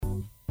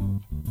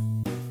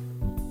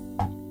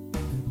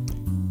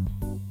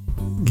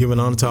Giving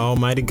honor to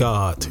Almighty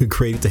God, who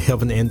created the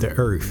heaven and the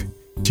earth.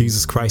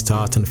 Jesus Christ, the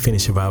author and the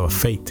finisher of our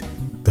faith.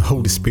 The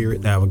Holy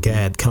Spirit, our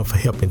guide, comfort,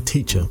 help, and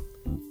teacher.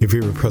 A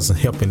very present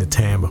help in the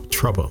time of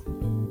trouble.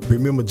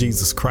 Remember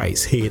Jesus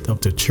Christ, head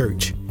of the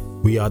church.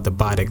 We are the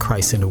body of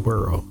Christ in the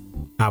world.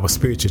 Our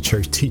spiritual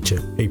church teacher,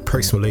 a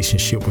personal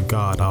relationship with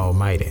God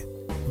Almighty.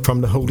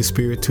 From the Holy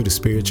Spirit to the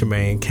spiritual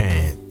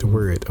mankind, the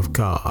Word of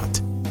God.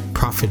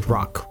 Prophet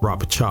Rock,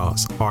 Robert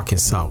Charles,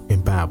 Arkansas,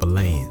 in Bible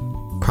land.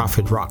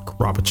 Prophet Rock,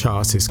 Robert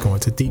Charles is going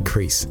to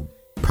decrease.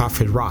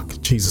 Prophet Rock,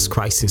 Jesus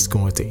Christ is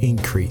going to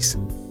increase.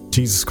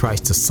 Jesus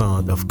Christ, the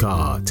Son of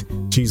God.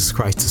 Jesus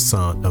Christ, the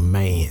Son of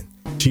Man.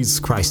 Jesus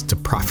Christ, the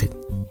Prophet.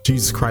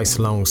 Jesus Christ,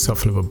 the long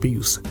suffering of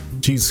abuse.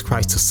 Jesus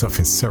Christ, the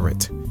suffering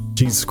servant.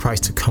 Jesus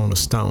Christ, the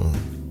cornerstone.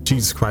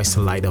 Jesus Christ,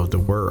 the light of the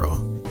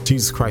world.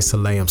 Jesus Christ, the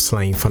Lamb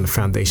slain from the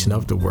foundation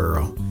of the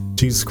world.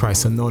 Jesus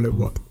Christ, anointed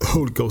with the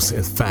Holy Ghost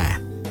and fire.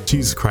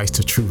 Jesus Christ,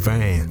 the true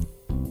vine.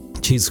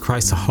 Jesus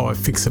Christ, a heart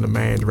fixing a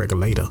man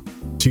regulator.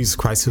 Jesus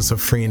Christ is a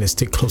friend and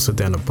stick closer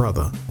than a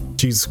brother.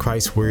 Jesus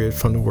Christ, word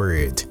from the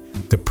word.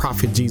 The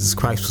prophet Jesus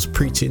Christ was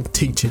preaching,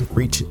 teaching,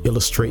 reaching,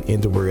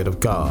 illustrating the word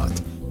of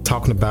God,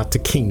 talking about the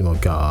kingdom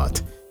of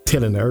God,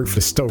 telling the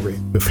earthly story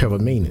with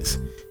heaven meanings.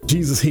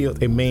 Jesus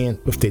healed a man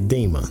with a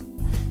demon.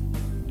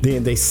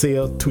 Then they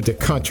sailed to the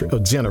country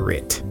of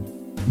Gennesaret,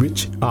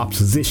 which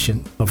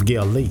opposition of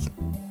Galilee.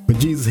 When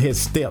Jesus had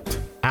stepped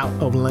out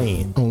of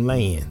land on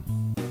land,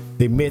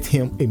 they met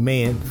him a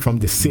man from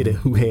the city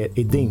who had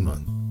a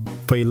demon.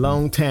 For a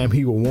long time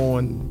he was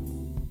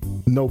worn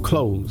no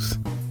clothes,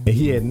 and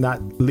he had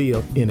not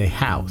lived in a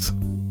house,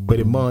 but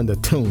among the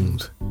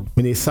tombs.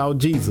 When they saw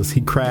Jesus, he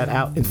cried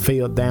out and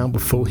fell down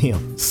before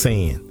him,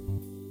 saying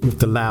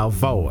with a loud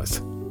voice,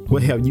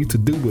 "What have you to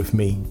do with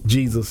me,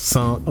 Jesus,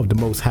 Son of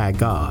the Most High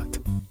God?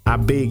 I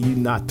beg you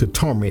not to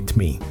torment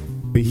me."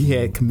 But he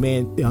had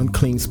commanded the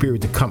unclean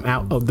spirit to come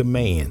out of the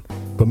man.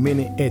 But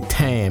many a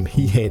time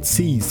he had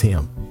seized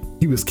him.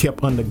 He was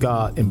kept under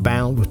guard and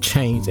bound with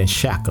chains and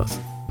shackles.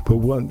 But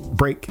wouldn't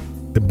break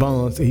the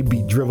bonds, he'd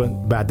be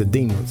driven by the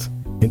demons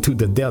into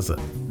the desert.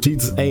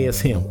 Jesus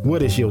asked him,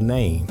 "What is your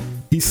name?"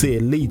 He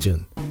said,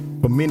 "Legion."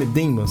 For many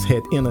demons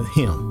had entered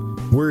him.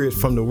 Word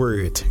from the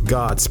word,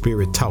 God's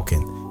spirit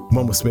talking.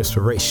 Moments of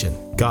inspiration,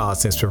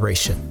 God's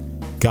inspiration.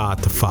 God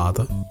the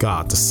Father,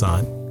 God the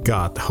Son,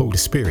 God the Holy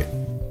Spirit.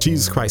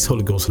 Jesus Christ,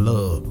 Holy Ghost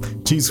love.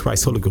 Jesus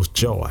Christ, Holy Ghost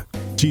joy.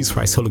 Jesus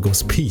Christ, Holy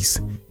Ghost peace.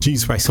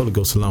 Jesus Christ, Holy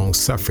Ghost long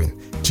suffering.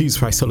 Jesus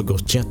Christ, Holy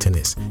Ghost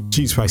gentleness.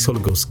 Jesus Christ, Holy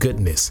Ghost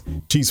goodness.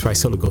 Jesus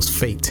Christ, Holy Ghost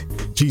faith.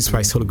 Jesus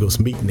Christ, Holy Ghost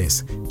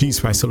meekness.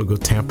 Jesus Christ, Holy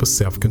Ghost temper,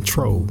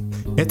 self-control.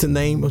 At the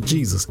name of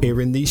Jesus,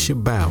 every knee shall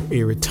bow,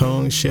 every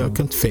tongue shall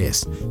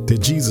confess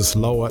that Jesus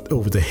Lord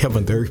over the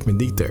heaven, the earth,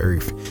 beneath the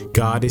earth.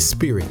 God is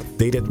spirit.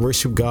 They that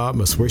worship God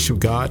must worship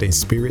God in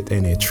spirit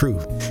and in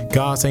truth.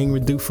 God's anger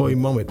do for a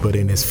moment, but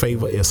in his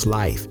favor is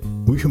life.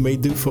 Weeping may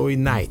do for a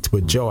night,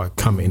 but joy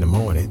come in the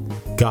morning.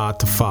 God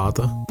the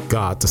Father,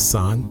 God the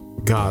Son,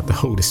 God the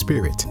Holy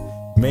Spirit.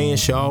 Man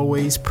shall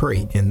always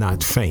pray and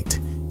not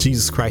faint.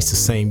 Jesus Christ the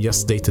same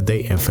yesterday,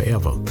 today, and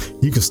forever.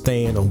 You can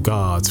stand on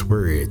God's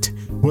word.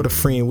 What a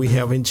friend we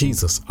have in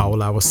Jesus,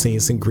 all our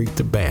sins and grief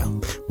to bear.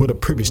 What a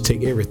privilege to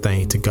take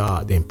everything to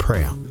God in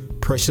prayer.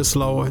 Precious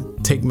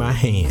Lord, take my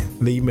hand,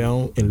 lead me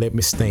on and let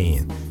me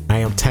stand. I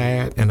am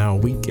tired and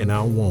I'm weak and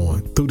I'm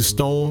worn. Through the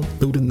storm,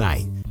 through the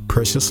night.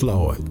 Precious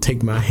Lord,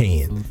 take my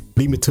hand,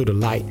 lead me to the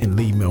light and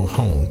lead me on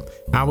home.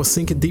 I was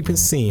sinking deep in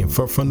sin,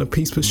 far from the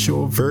peaceful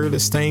shore, verily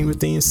staying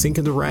within,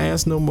 sinking to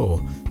rise no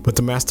more. But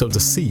the master of the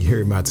sea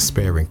heard my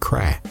despairing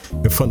cry,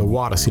 and from the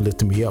waters he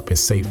lifted me up and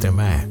saved them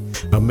I.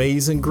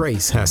 Amazing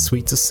grace, how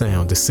sweet the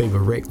sound to save a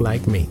wreck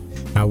like me.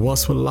 I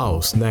once was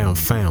lost, now I'm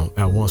found.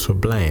 I once was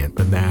blind,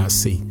 but now I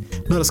see.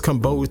 Let us come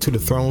boldly to the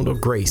throne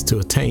of grace to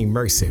attain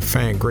mercy,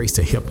 find grace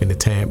to help in the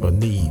time of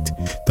need.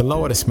 The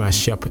Lord is my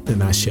shepherd,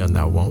 and I shall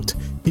not want.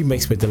 He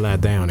makes me to lie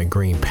down in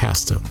green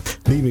pasture.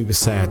 Lead me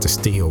beside the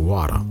still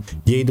water.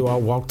 Yea, though I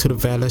walk to the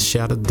valley of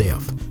shadow of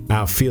death,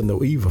 I'll fear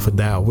no evil, for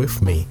thou art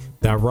with me.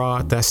 Thy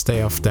rod, thy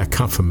staff, thou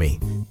comfort me.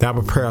 Thou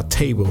prepare a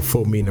table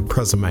before me in the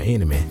presence of my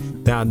enemy.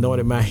 Thou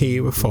anointed my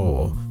head with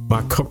oil,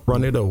 my cup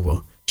runneth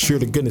over.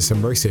 Surely goodness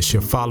and mercy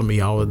shall follow me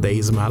all the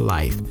days of my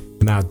life,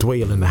 and I'll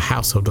dwell in the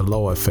house of the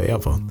Lord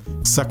forever.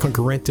 2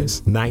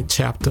 Corinthians 9th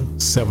chapter,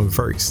 7th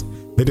verse.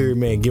 Let every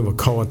man give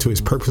according to his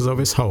purpose of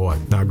his heart,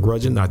 not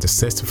grudging, not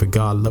dissesting, for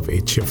God loveth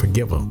a cheerful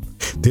giver.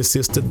 This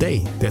is the day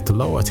that the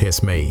Lord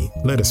has made.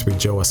 Let us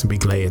rejoice and be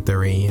glad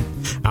therein.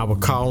 I will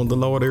call on the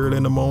Lord early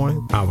in the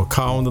morning. I will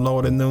call on the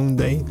Lord at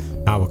noonday.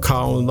 I will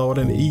call on the Lord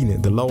in the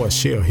evening. The Lord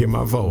shall hear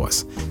my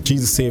voice.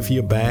 Jesus said, if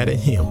you abide in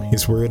him,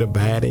 his word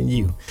abide in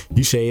you.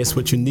 You shall ask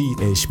what you need,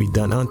 and it shall be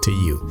done unto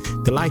you.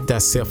 Delight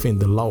thyself in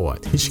the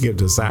Lord. He shall give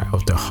the desire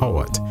of the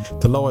heart.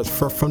 The Lord is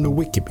far from the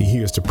wicked, but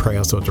hears the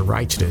prayers of the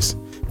righteous.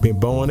 Being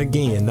born born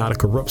again, not a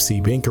corrupt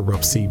seed, but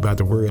incorrupt seed by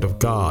the word of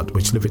God,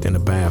 which liveth and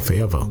abide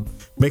forever.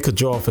 Make a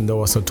joyful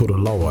noise unto the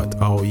Lord,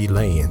 all ye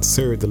lands.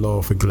 Serve the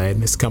Lord for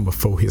gladness. Come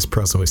before his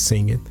presence with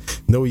singing.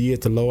 Know ye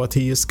that the Lord,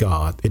 he is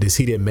God. It is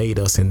he that made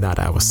us and not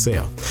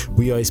ourselves.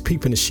 We are his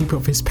people and the sheep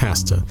of his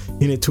pasture.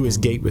 Enter into his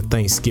gate with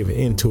thanksgiving,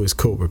 into his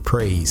court with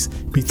praise.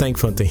 Be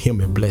thankful unto him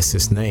and bless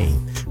his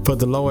name. For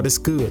the Lord is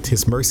good.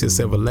 His mercy is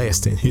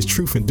everlasting. His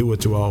truth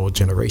endureth to all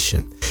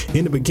generation.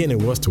 In the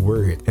beginning was the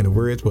Word, and the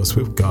Word was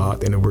with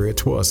God, and the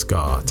Word was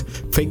God.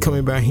 Faith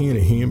coming by hearing,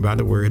 and hearing by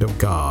the word of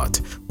God.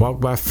 Walk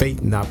by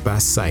faith, not by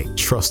sight.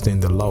 Trust in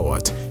the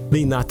Lord.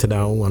 Lean not to thy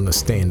own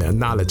understanding.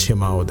 Acknowledge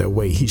him all that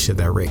way. He shall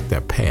direct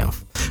that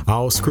path.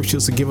 All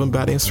scriptures are given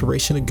by the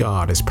inspiration of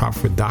God as proper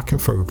for doctrine,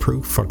 for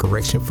reproof, for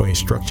correction, for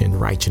instruction in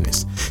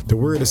righteousness. The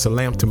word is a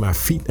lamp to my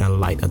feet and a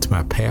light unto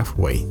my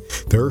pathway.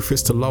 The earth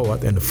is the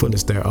Lord and the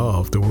fullness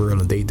thereof, the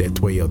world and they that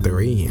dwell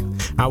therein.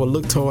 I will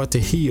look toward the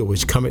hill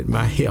which cometh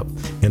my help,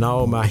 and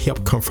all my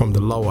help come from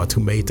the Lord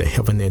who made the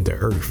heaven and the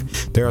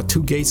earth. There are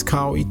two gates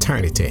called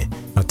eternity.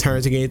 A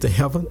turn again to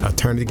heaven, a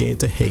turn again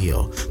to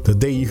hell. The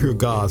day you hear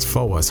God's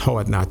voice,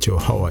 harden not your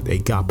heart,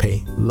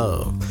 agape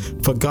love.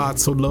 For God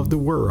so loved the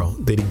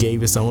world that he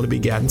gave his only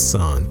begotten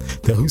Son,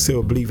 that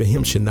whosoever believe in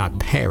him should not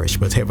perish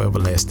but have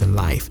everlasting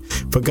life.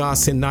 For God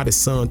sent not his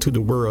Son to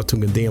the world to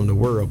condemn the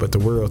world, but the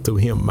world through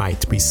him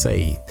might be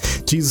saved.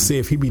 Jesus said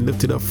if he be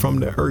lifted up from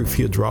the earth,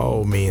 he'll draw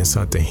all men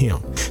unto him.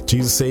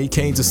 Jesus said he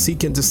came to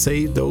seek and to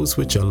save those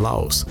which are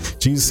lost.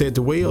 Jesus said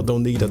the well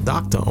don't need a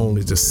doctor,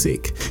 only the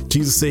sick.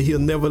 Jesus said he'll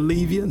never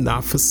leave you,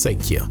 not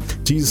forsake you.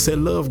 Jesus said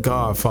love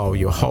God for all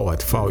your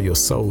heart, for all your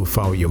soul,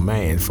 for all your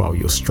mind, for all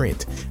your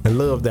strength, and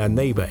love thy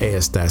neighbor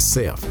as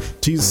thyself.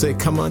 Jesus said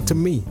come unto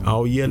me,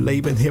 all ye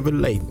labor and heavy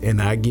laden,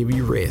 and I give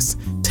you rest.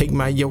 Take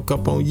my yoke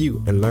up on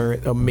you and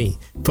learn of me.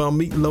 For I'm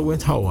meek, low,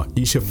 and hard.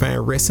 You shall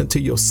find rest unto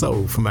your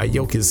soul. For my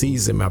yoke is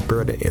easy, my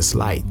burden is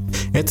light.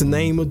 At the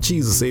name of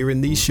Jesus, every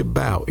knee shall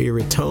bow,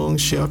 every tongue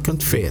shall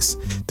confess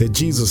that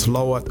Jesus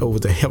Lord over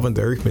the heaven,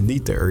 the earth,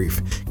 beneath the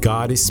earth.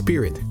 God is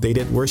spirit. They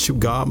that worship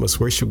God must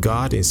worship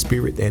God in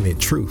spirit and in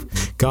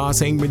truth.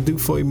 God's anger may do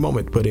for a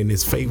moment, but in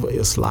his favor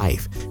is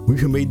life.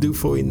 Weeping may do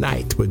for a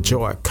night, but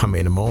joy come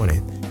in the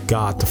morning.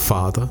 God the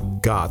Father,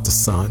 God the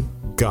Son,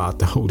 God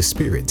the Holy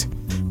Spirit.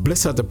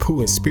 Blessed are the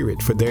poor in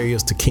spirit, for there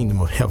is the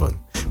kingdom of heaven.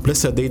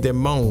 Blessed are they that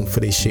mourn, for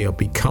they shall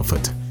be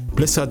comforted.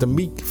 Blessed are the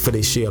meek, for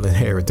they shall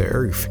inherit the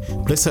earth.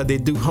 Blessed are they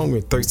do hunger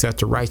and thirst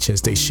after righteousness,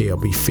 they shall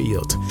be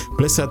filled.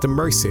 Blessed are the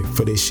mercy,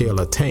 for they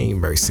shall attain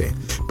mercy.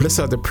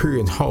 Blessed are the pure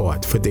in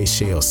heart, for they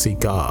shall see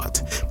God.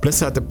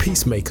 Blessed are the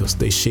peacemakers,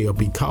 they shall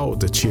be called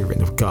the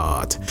children of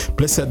God.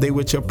 Blessed are they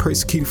which are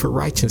persecuted for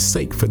righteousness'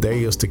 sake, for there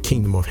is the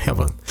kingdom of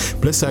heaven.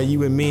 Blessed are you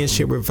when men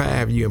shall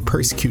revive you and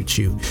persecute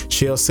you,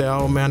 shall say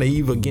all manner of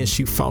evil against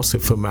you falsely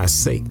for my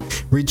sake.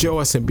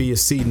 Rejoice and be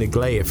exceedingly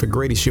glad, for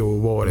great is your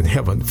reward in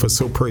heaven, for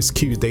so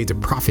persecuted they the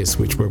prophets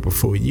which were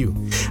before you.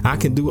 I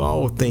can do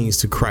all things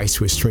to Christ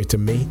which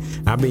strengthen me.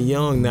 I've been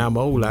young, now I'm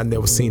old. I've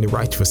never seen the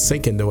righteous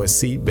forsaken, nor a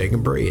seed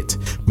begging bread.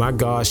 My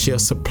God shall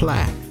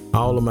supply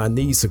all of my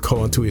needs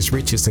according to his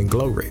riches and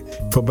glory.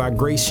 For by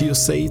grace you're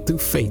saved through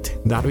faith,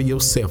 not of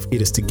yourself.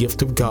 It is the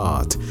gift of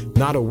God,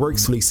 not of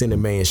works, lest any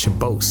man should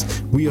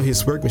boast. We are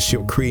his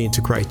workmanship, created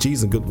to Christ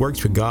Jesus, and good works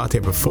for God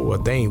have before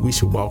ordained we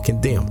should walk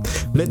in them.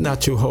 Let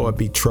not your heart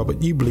be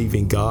troubled. You believe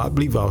in God,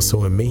 believe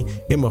also in me.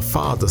 In my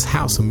Father's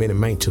house are many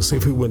mansions.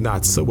 If it were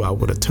not so, I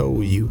would have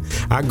told you.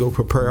 I go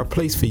prepare a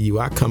place for you.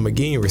 I come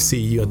again,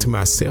 receive you unto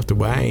myself, that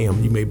where I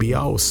am, you may be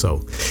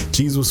also.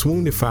 Jesus was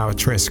wounded for our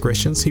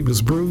transgressions. He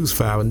was bruised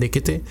for our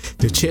iniquity.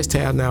 The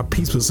chastisement of our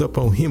peace was up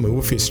on him, and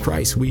with his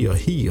stripes we are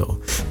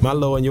healed. My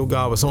Lord and your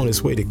God was on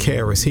his way to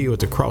carry his heel,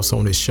 the cross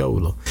on his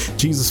shoulder.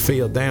 Jesus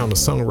fell down, the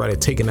songwriter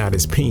taking out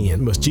his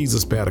pen. Must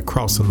Jesus bear the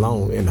cross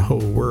alone and the whole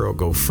world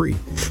go free?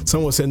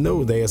 Someone said,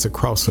 no, there's a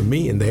cross for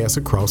me and there's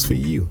a cross for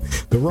you.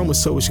 The Roman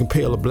soldiers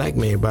compelled a black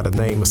man by the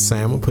name of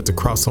Simon, put the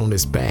cross on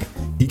his back.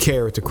 He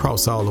carried the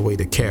cross all the way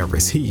to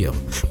Calvary's hill.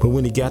 But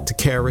when he got to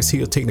Calvary's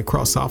hill, taking the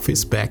cross off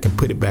his back and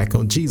put it back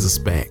on Jesus'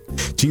 back.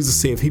 Jesus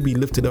said if he be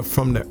lifted up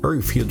from the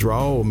earth, he'll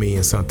draw all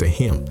men unto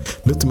him.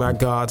 Lifted my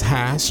God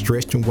high,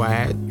 stretched him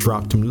wide,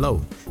 dropped him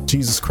low.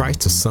 Jesus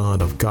Christ, the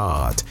Son of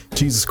God.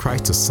 Jesus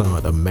Christ, the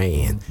Son of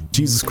man.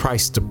 Jesus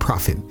Christ, the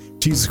prophet.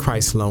 Jesus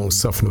Christ, long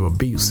suffering of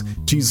abuse.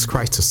 Jesus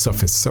Christ, the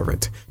suffering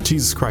servant.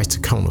 Jesus Christ,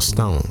 the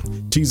cornerstone.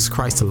 Jesus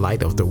Christ, the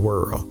light of the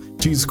world.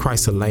 Jesus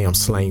Christ, the lamb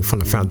slain from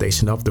the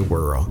foundation of the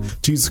world.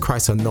 Jesus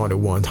Christ, anointed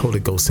one, Holy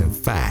Ghost and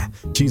fire.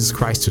 Jesus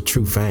Christ, the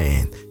true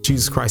vine.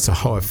 Jesus Christ, a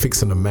hard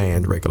fixing a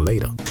man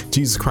regulator.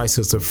 Jesus Christ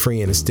is a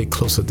friend and stick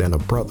closer than a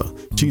brother.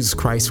 Jesus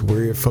Christ,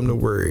 word from the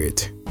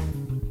word.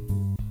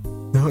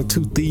 Now hung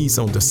two thieves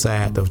on the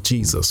side of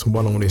Jesus,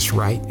 one on his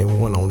right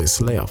and one on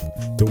his left.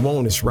 The one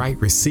on his right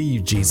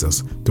received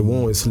Jesus. The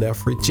one on his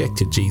left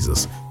rejected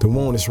Jesus. The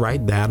one on his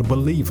right died a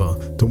believer.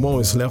 The one on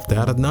his left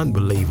died a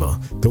non-believer.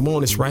 The one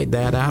on his right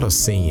died out of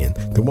sin.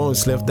 The one on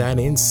his left died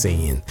in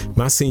sin.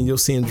 My sin, your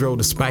sin, drove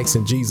the spikes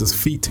in Jesus'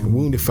 feet,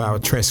 wounded for our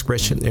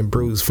transgression and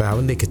bruised for our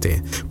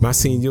iniquity. My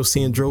sin, your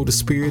sin, drove the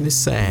spear in his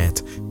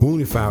side,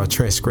 wounded for our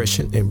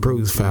transgression and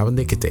bruised for our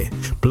iniquity.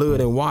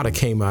 Blood and water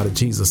came out of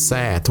Jesus'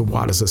 side. The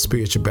water's a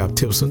spiritual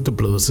baptism, the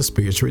blood's a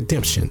spiritual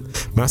redemption.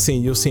 My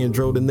sin, your sin,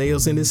 drove the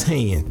nails in his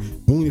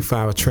hand, wounded for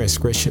our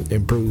transgression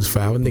and bruised for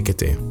our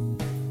iniquity.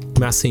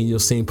 My sin, your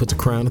sin, put the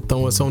crown of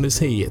thorns on his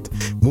head,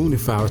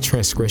 wounded for our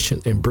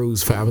transgression and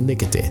bruised for our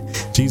iniquity.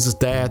 Jesus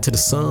died till the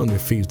sun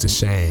refused to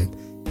shine.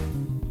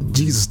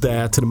 Jesus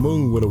died till the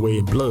moon went away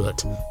in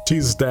blood.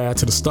 Jesus died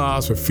till the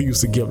stars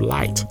refused to give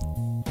light.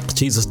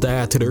 Jesus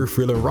died to the earth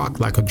feeling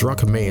rock like a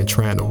drunken man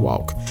trying to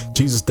walk.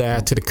 Jesus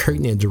died to the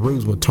curtain in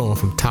Jerusalem torn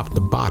from top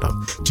to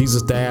bottom.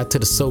 Jesus died to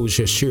the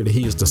soldier, surely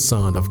he is the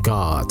Son of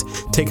God.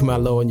 Take my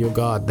Lord and your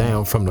God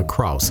down from the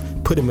cross.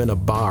 Put him in a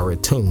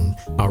borrowed tomb,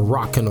 a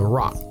rock in a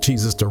rock.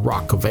 Jesus, the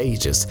rock of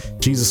ages.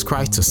 Jesus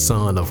Christ, the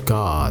Son of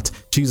God.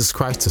 Jesus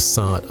Christ, the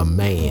Son of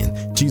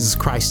man. Jesus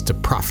Christ, the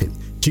prophet.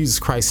 Jesus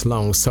Christ,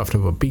 long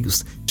suffering of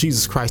abuse.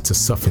 Jesus Christ, the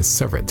suffering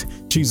servant.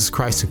 Jesus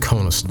Christ, the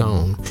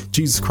cornerstone.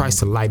 Jesus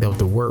Christ, the light of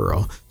the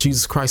world.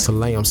 Jesus Christ, the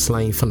lamb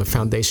slain from the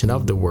foundation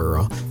of the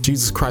world.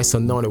 Jesus Christ, the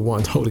anointed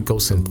one, Holy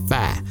Ghost and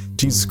fire.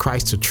 Jesus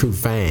Christ, the true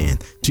vine.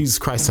 Jesus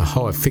Christ, the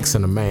heart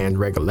fixing a man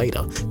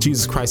regulator.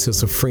 Jesus Christ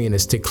is a friend that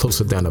stick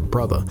closer than a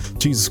brother.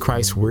 Jesus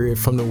Christ, word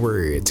from the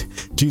word.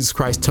 Jesus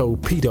Christ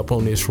told Peter up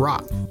on this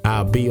rock,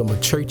 I'll build my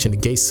church and the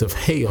gates of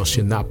hell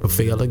shall not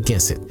prevail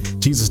against it.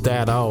 Jesus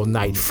died all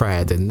night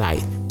Friday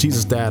night.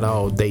 Jesus died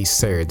all day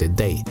Saturday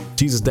day.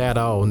 Jesus died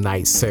all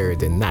night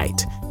Saturday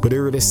night. But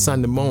early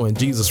Sunday morning,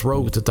 Jesus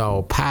rose with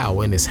all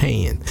power in his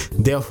hand.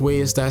 Death, where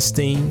is thy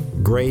sting?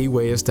 Grave,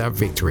 where is thy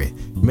victory?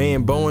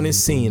 Man born in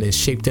sin and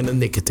shaped in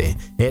iniquity.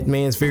 That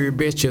man's very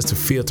best just a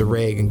filthy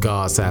rag in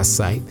God's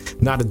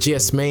eyesight. Not a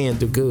just man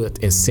do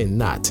good and sin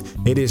not.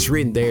 It is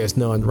written, there is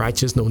none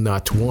righteous, no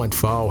not one,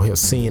 for all have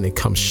sinned and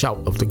come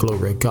short of the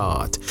glory of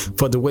God.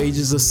 For the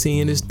wages of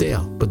sin is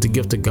death, but the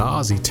gift of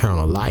God is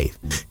eternal life.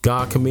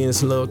 God commended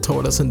his love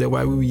toward us, and that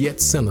while we were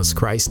yet sinners,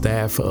 Christ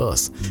died for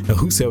us. And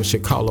whosoever shall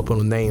call upon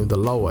the name of the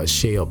Lord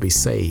shall be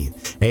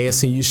saved.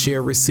 Asking you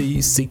shall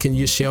receive, seeking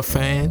you shall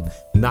find,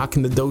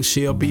 knocking the door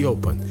shall be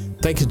open.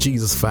 Thank you,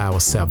 Jesus, for our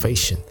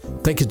salvation.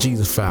 Thank you,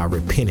 Jesus, for our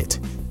repentance.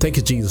 Thank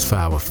you, Jesus, for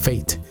our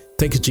faith.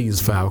 Thank you,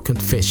 Jesus, for our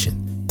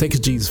confession. Thank you,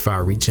 Jesus, for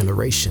our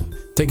regeneration.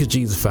 Thank you,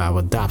 Jesus, for our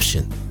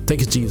adoption. Thank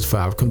you, Jesus, for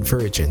our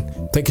conversion.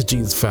 Thank you,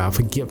 Jesus, for our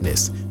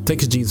forgiveness.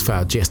 Thank you, Jesus, for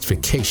our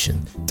justification.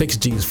 Thank you,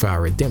 Jesus, for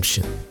our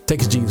redemption.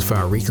 Thank you, Jesus, for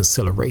our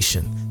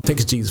reconciliation. Thank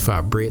you, Jesus, for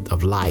our bread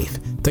of life.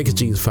 Thank you,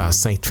 Jesus, for our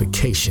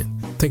sanctification.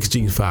 Thank you,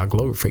 Jesus, for our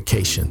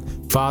glorification.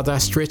 Father, I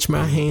stretch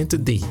my hand to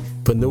thee,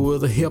 for no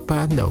other help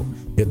I know.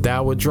 If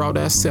thou wilt draw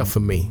thyself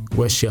from me,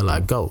 where shall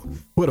I go?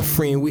 What a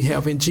friend we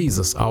have in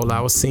Jesus, all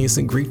our sins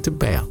and grief to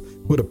bear.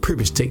 What a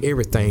privilege to take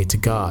everything to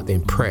God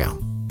in prayer.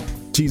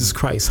 Jesus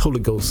Christ, Holy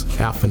Ghost,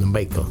 Alpha and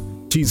Omega.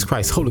 Jesus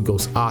Christ, Holy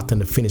Ghost, author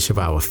and the finish of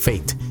our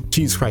faith.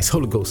 Jesus Christ,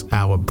 Holy Ghost,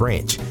 our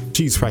branch.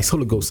 Jesus Christ,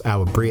 Holy Ghost,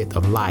 our bread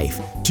of life.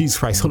 Jesus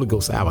Christ, Holy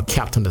Ghost, our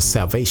captain of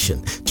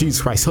salvation.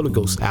 Jesus Christ, Holy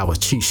Ghost, our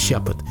chief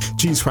shepherd.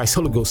 Jesus Christ,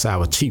 Holy Ghost,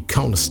 our chief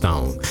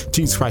cornerstone.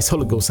 Jesus Christ,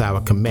 Holy Ghost, our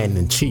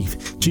commanding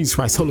chief. Jesus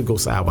Christ, Holy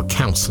Ghost, our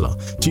counselor.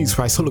 Jesus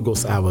Christ, Holy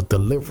Ghost, our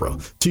deliverer.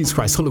 Jesus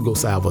Christ, Holy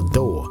Ghost, our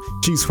door.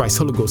 Jesus Christ,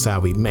 Holy Ghost,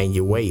 our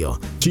Emmanuel.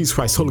 Jesus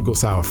Christ, Holy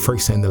Ghost, our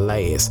first and the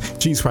last.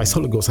 Jesus Christ,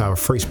 Holy Ghost, our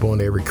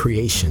firstborn every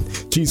creation.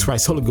 Jesus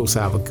Christ, Holy Ghost,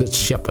 our good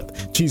shepherd.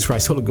 Jesus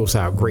Christ, Holy Ghost,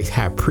 our great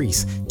high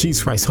priest.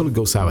 Jesus Christ, Holy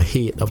Ghost, our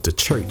head of the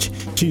church.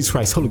 Jesus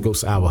Christ, Holy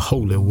Ghost, our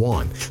holy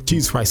one.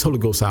 Jesus Christ, Holy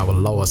Ghost, our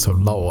lords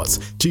of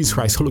lords. Jesus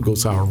Christ, Holy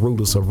Ghost, our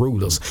rulers of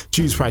rulers.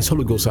 Jesus Christ,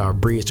 Holy Ghost, our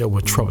bridge over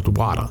troubled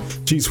water.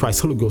 Jesus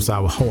Christ, Holy Ghost,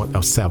 our horn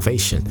of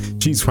salvation.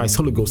 Jesus Christ,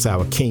 Holy Ghost,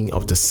 our King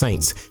of the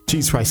saints.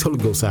 Jesus Christ, Holy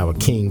Ghost, our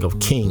King of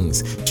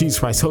kings. Jesus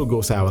Christ, Holy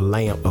Ghost, our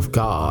Lamb of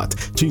God.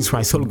 Jesus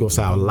Christ, Holy Ghost,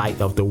 our light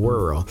of the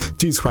world.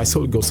 Jesus Christ,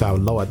 Holy Ghost, our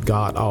Lord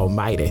God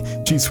Almighty.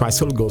 Jesus Christ,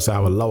 Holy Ghost,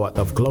 our Lord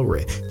of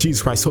glory.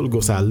 Jesus Christ, Holy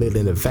Ghost, our lily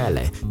in the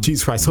valley.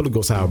 Jesus Christ, Holy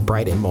Ghost, our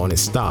bright and morning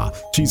star.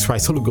 Jesus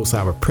Christ, Holy Ghost,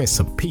 our Prince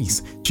of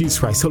Peace. Jesus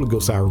Christ, Holy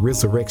Ghost, our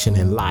resurrection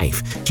and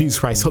life. Jesus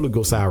Christ, Holy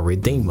Ghost, our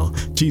Redeemer.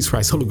 Jesus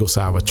Christ, Holy Ghost,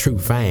 our true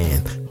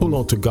vine. Hold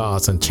on to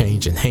God's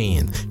unchanging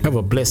hand. Have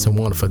a blessed and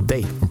wonderful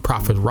day from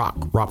Prophet Rock,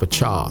 Robert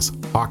Charles,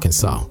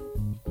 Arkansas.